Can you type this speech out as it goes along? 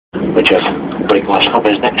which has brake glass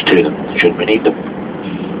hammers next to them, should we need them.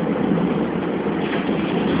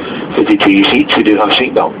 Fitted to your seats, we do have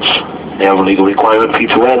seat belts. They have a legal requirement for you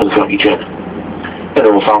to wear them throughout your journey. If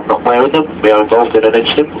you're found not wearing them, we are involved in an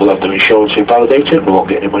incident, we'll have their insurance invalidated, we won't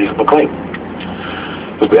get any money from a claim.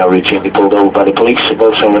 If we are routinely pulled over by the police and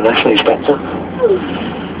also a national inspector,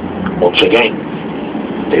 once again,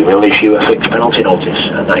 they will issue a fixed penalty notice,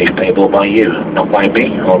 and that is payable by you, not by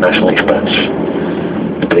me or National Express.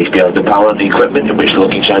 The police do have the power and the equipment in which to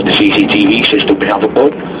look inside the CCTV system we have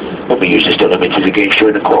aboard, and we use this to limit it against you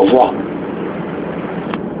in the court of law.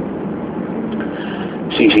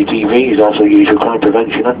 CCTV is also used for crime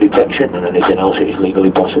prevention and detection, and anything else it is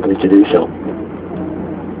legally possible to do so.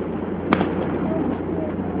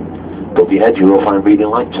 Above your head you will find reading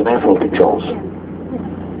lights and airflow controls.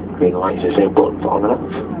 Green lights is the same button for on and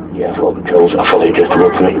off. The airflow controls are fully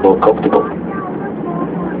adjustable to make you more comfortable.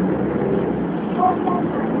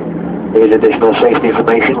 There is additional safety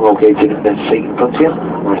information located in the seat in front of you.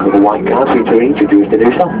 Nice little white card for you to read if you wish to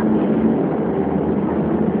do so.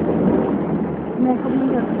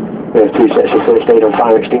 There are two sets of first aid and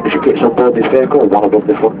fire extinguisher kits on board this vehicle, one above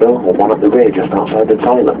the front door and one at the rear just outside the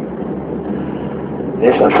toilet.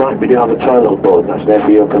 Yes, that's right, we do have a toilet on board, that's there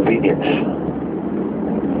for your convenience.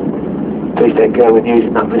 Please take care when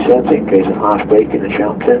using that facility in case of harsh braking and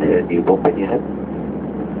sharp turning and you bump in your head.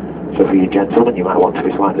 So for you gentlemen, you might want to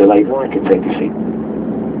be slightly later and can take your seat.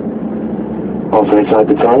 Also inside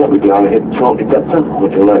the toilet we do have a hidden smoke detector,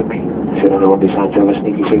 which will alert me should anyone decide to have a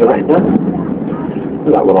sneaky cigarette in there.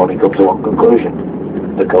 That will only come to one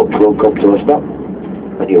conclusion. The coach will come to a stop,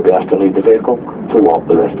 and you'll be asked to leave the vehicle to walk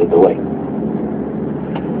the rest of the way.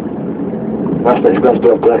 National Express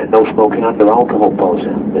do operate a no smoking and no alcohol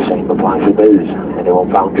policy. The same applies for booze.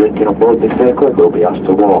 Anyone found drinking on board this vehicle will be asked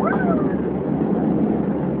to walk.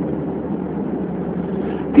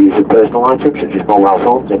 The use of personal items such as mobile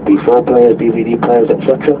phones, MP4 players, DVD players,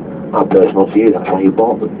 etc. are personal to you, that's why you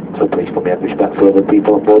bought them. So please come in respect for other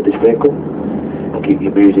people on board this vehicle. And keep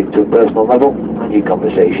your music to a personal level and your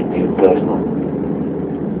conversation even personal.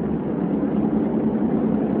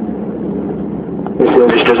 This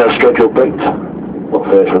service does have scheduled breaks, but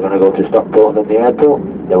first we're going to go to Stockport and then the airport.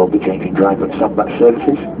 Then we'll be changing driver and standback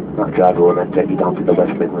services. That driver will then take you down to the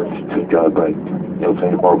West Midlands to enjoy a break. He'll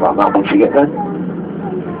tell you more about that once you get there.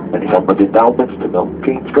 And it's onwards and downwards to Milton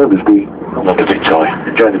Keynes, Grimsby, and London Victoria.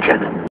 Enjoy the journey.